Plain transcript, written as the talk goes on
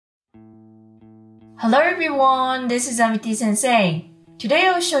Hello everyone, this is Amity Sensei. Today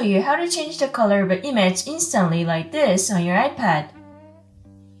I'll show you how to change the color of an image instantly like this on your iPad.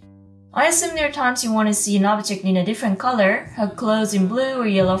 I assume there are times you want to see an object in a different color, have clothes in blue or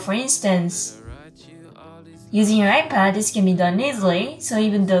yellow for instance. Using your iPad, this can be done easily, so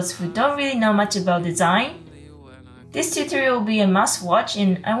even those who don't really know much about design, this tutorial will be a must-watch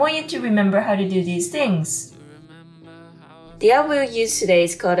and I want you to remember how to do these things. The app we'll use today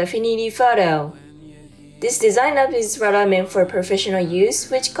is called Affinity Photo. This design app is rather meant for professional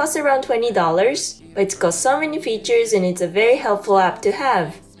use, which costs around $20, but it's got so many features and it's a very helpful app to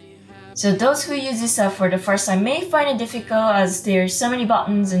have. So those who use this app for the first time may find it difficult as there are so many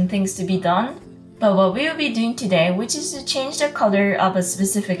buttons and things to be done. But what we will be doing today, which is to change the color of a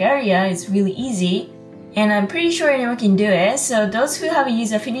specific area, is really easy. And I'm pretty sure anyone can do it, so those who haven't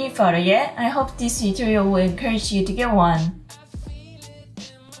used Affinity Photo yet, I hope this tutorial will encourage you to get one.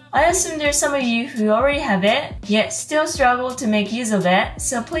 I assume there are some of you who already have it, yet still struggle to make use of it,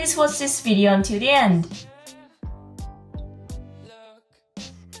 so please watch this video until the end.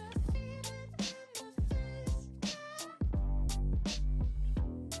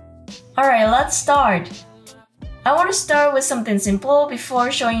 Alright, let's start. I want to start with something simple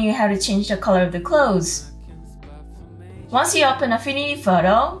before showing you how to change the color of the clothes. Once you open Affinity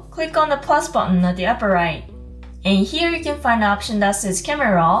Photo, click on the plus button at the upper right. And here you can find an option that says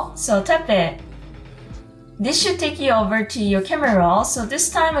Camera Roll, so tap it. This should take you over to your camera roll, so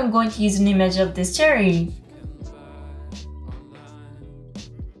this time I'm going to use an image of this cherry.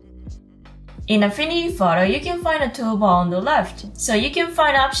 In Affinity Photo, you can find a toolbar on the left, so you can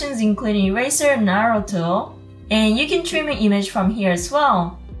find options including eraser and arrow tool, and you can trim an image from here as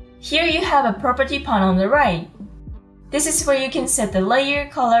well. Here you have a property panel on the right. This is where you can set the layer,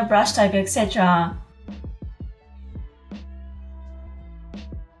 color, brush type, etc.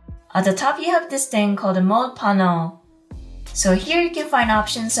 At the top you have this thing called the mode panel. So here you can find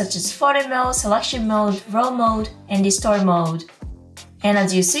options such as photo mode, selection mode, roll mode, and distort mode. And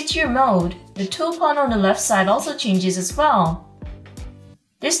as you switch your mode, the tool panel on the left side also changes as well.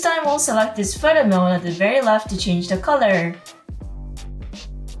 This time we'll select this photo mode at the very left to change the color.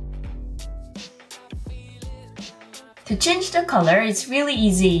 To change the color, it's really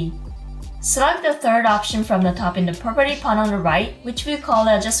easy. Select the third option from the top in the property panel on the right, which we call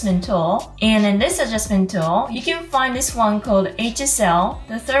the adjustment tool. And in this adjustment tool, you can find this one called HSL,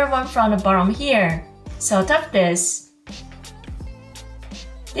 the third one from the bottom here. So tap this.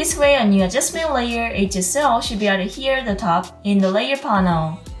 This way a new adjustment layer HSL should be added here at the top in the layer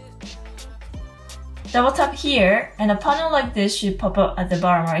panel. Double tap here and a panel like this should pop up at the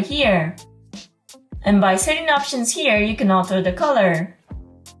bottom right here. And by setting options here, you can alter the color.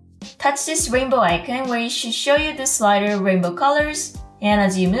 Touch this rainbow icon where it should show you the slider rainbow colors, and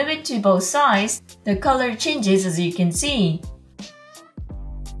as you move it to both sides, the color changes as you can see.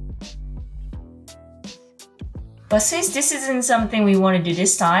 But since this isn't something we want to do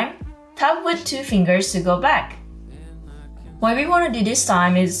this time, tap with two fingers to go back. What we want to do this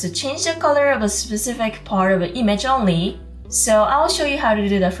time is to change the color of a specific part of an image only, so I'll show you how to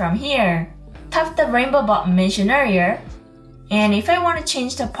do that from here. Tap the rainbow button mentioned earlier, and if I want to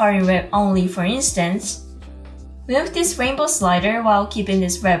change the part in red only for instance, move this rainbow slider while keeping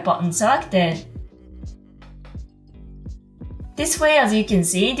this red button selected. This way, as you can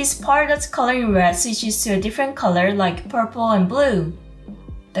see, this part that's coloring red switches to a different color like purple and blue.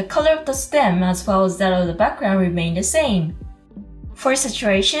 The color of the stem as well as that of the background remain the same. For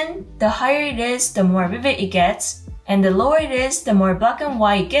saturation, the higher it is, the more vivid it gets, and the lower it is, the more black and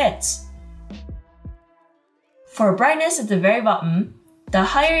white it gets. For brightness at the very bottom, the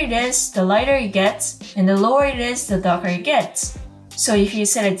higher it is, the lighter it gets, and the lower it is, the darker it gets. So if you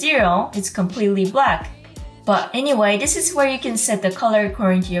set it 0, it's completely black. But anyway, this is where you can set the color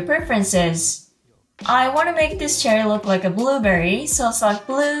according to your preferences. I want to make this cherry look like a blueberry, so select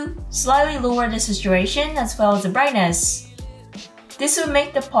blue, slightly lower the saturation as well as the brightness. This will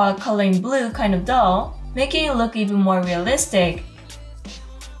make the pot coloring blue kind of dull, making it look even more realistic.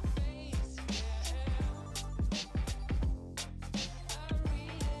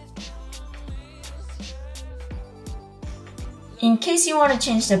 In case you want to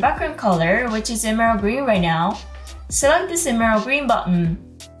change the background color, which is emerald green right now, select this emerald green button.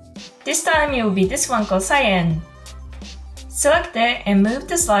 This time it will be this one called cyan. Select it and move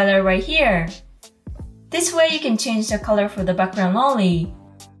the slider right here. This way you can change the color for the background only.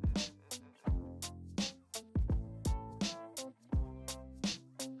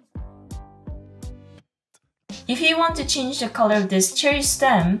 If you want to change the color of this cherry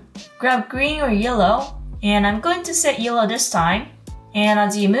stem, grab green or yellow, and I'm going to set yellow this time, And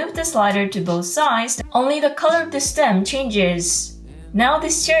as you move the slider to both sides, only the color of the stem changes. Now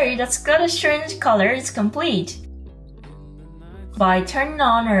this cherry that's got a strange color is complete. By turning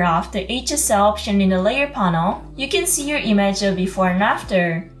on or off the HSL option in the layer panel, you can see your image of before and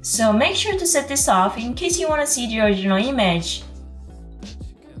after. So make sure to set this off in case you want to see the original image.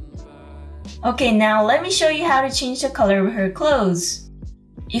 Okay, now let me show you how to change the color of her clothes.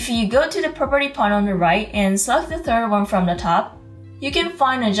 If you go to the property panel on the right and select the third one from the top, you can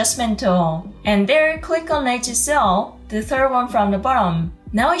find adjustment tool. And there, click on HSL, the third one from the bottom.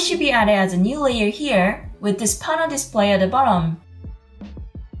 Now it should be added as a new layer here with this panel display at the bottom.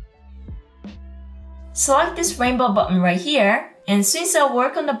 Select this rainbow button right here, and since I'll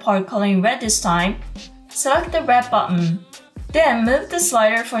work on the part color in red this time, select the red button. Then move the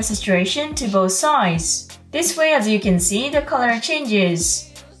slider for saturation to both sides. This way, as you can see, the color changes.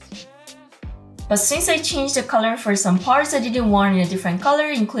 But since I changed the color for some parts I didn't want in a different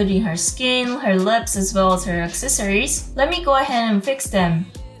color, including her skin, her lips, as well as her accessories, let me go ahead and fix them.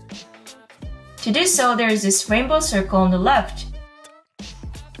 To do so, there is this rainbow circle on the left.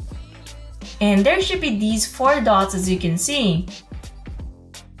 And there should be these 4 dots as you can see.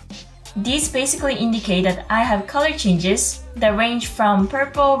 These basically indicate that I have color changes that range from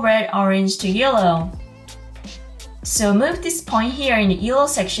purple, red, orange to yellow. So move this point here in the yellow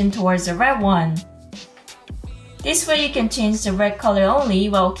section towards the red one. This way you can change the red color only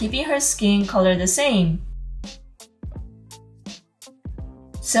while keeping her skin color the same.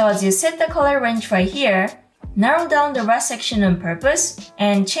 So as you set the color range right here, narrow down the red section on purpose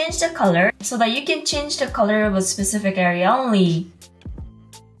and change the color so that you can change the color of a specific area only.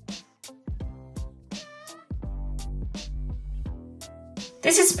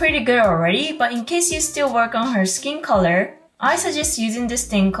 This is pretty good already, but in case you still work on her skin color, I suggest using this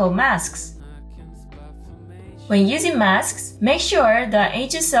thing called masks. When using masks, make sure the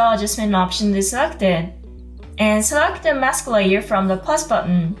HSL adjustment option is selected, and select the mask layer from the plus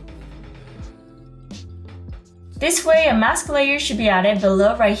button. This way, a mask layer should be added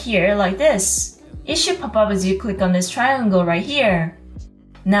below right here like this. It should pop up as you click on this triangle right here.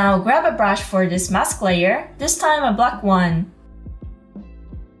 Now grab a brush for this mask layer, this time a black one.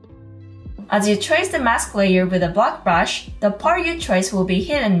 As you trace the mask layer with a black brush, the part you trace will be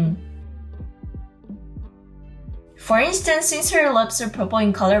hidden. For instance, since her lips are purple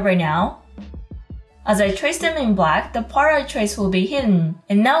in color right now, as I trace them in black, the part I trace will be hidden,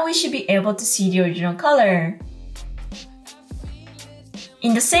 and now we should be able to see the original color.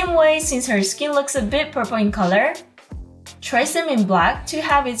 In the same way, since her skin looks a bit purple in color, trace them in black to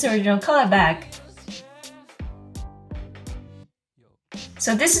have its original color back.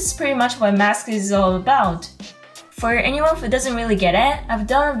 So this is pretty much what masks is all about. For anyone who doesn't really get it, I've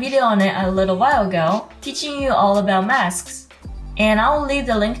done a video on it a little while ago, teaching you all about masks. And I'll leave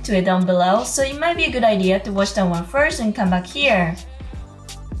the link to it down below, so it might be a good idea to watch that one first and come back here.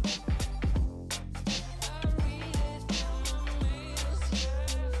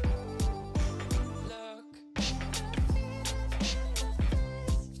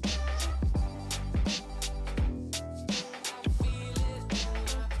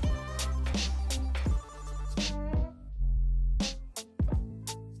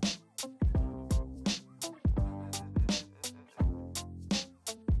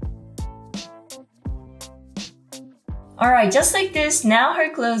 Alright, just like this, now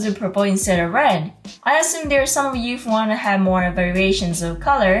her clothes are purple instead of red. I assume there are some of you who want to have more variations of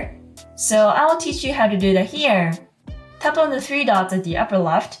color, so I'll teach you how to do that here. Tap on the 3 dots at the upper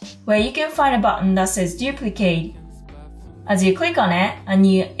left, where you can find a button that says Duplicate. As you click on it, a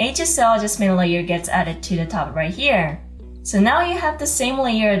new HSL adjustment layer gets added to the top right here. So now you have the same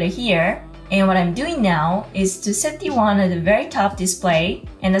layer here, and what I'm doing now is to set the one at the very top display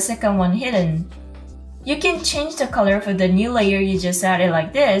and the second one hidden. You can change the color for the new layer you just added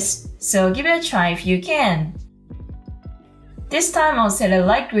like this, so give it a try if you can. This time I'll set it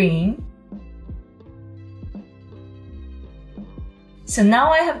light green. So now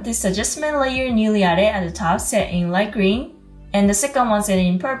I have this adjustment layer newly added at the top set in light green, and the second one set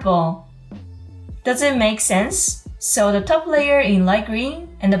in purple. Does it make sense? So the top layer in light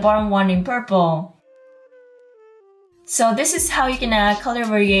green and the bottom one in purple. So this is how you can add color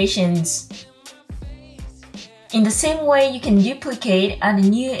variations. In the same way, you can duplicate, add a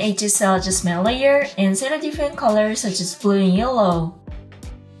new HSL adjustment layer, and set a different color such as blue and yellow.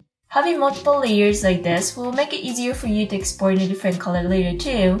 Having multiple layers like this will make it easier for you to export a different color later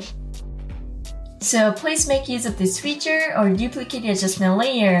too. So please make use of this feature or duplicate the adjustment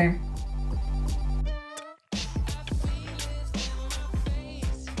layer.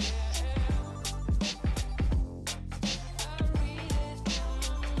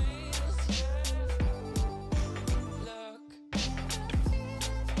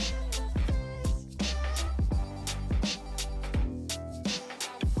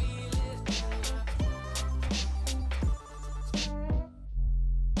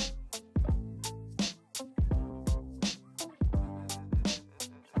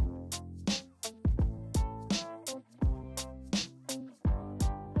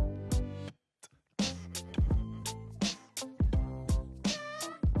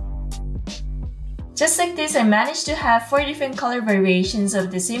 Just like this, I managed to have 4 different color variations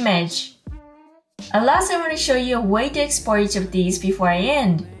of this image. At last, I want to show you a way to export each of these before I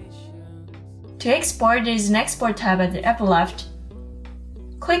end. To export, there is an export tab at the upper left.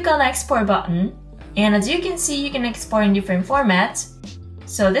 Click on the export button, and as you can see, you can export in different formats.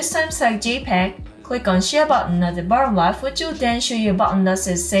 So this time select JPEG, click on share button at the bottom left, which will then show you a button that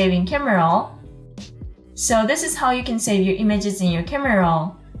says save in camera roll. So this is how you can save your images in your camera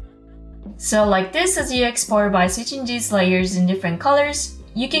roll. So like this, as you export by switching these layers in different colors,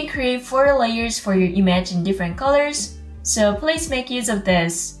 you can create 4 layers for your image in different colors. So please make use of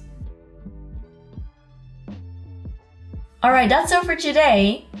this. Alright, that's all for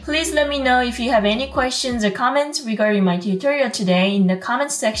today. Please let me know if you have any questions or comments regarding my tutorial today in the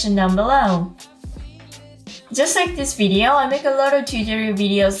comments section down below. Just like this video, I make a lot of tutorial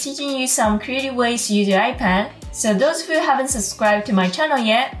videos teaching you some creative ways to use your iPad. So those who haven't subscribed to my channel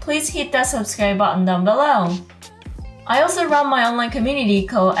yet, please hit that subscribe button down below. I also run my online community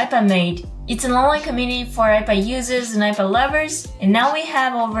called iPadMate. It's an online community for iPad users and iPad lovers, and now we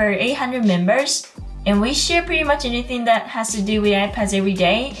have over 800 members. And we share pretty much anything that has to do with iPads every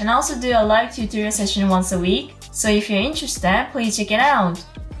day, and also do a live tutorial session once a week. So if you're interested, please check it out.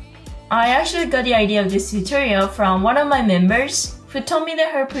 I actually got the idea of this tutorial from one of my members, who told me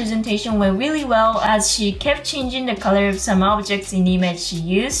that her presentation went really well as she kept changing the color of some objects in the image she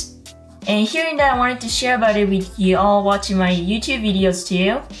used. And hearing that, I wanted to share about it with you all watching my YouTube videos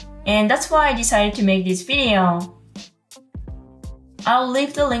too. And that's why I decided to make this video. I'll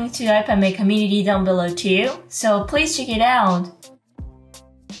leave the link to iPadMate community down below too, so please check it out.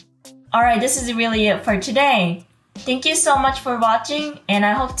 Alright, this is really it for today. Thank you so much for watching, and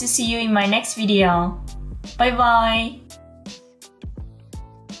I hope to see you in my next video. Bye bye!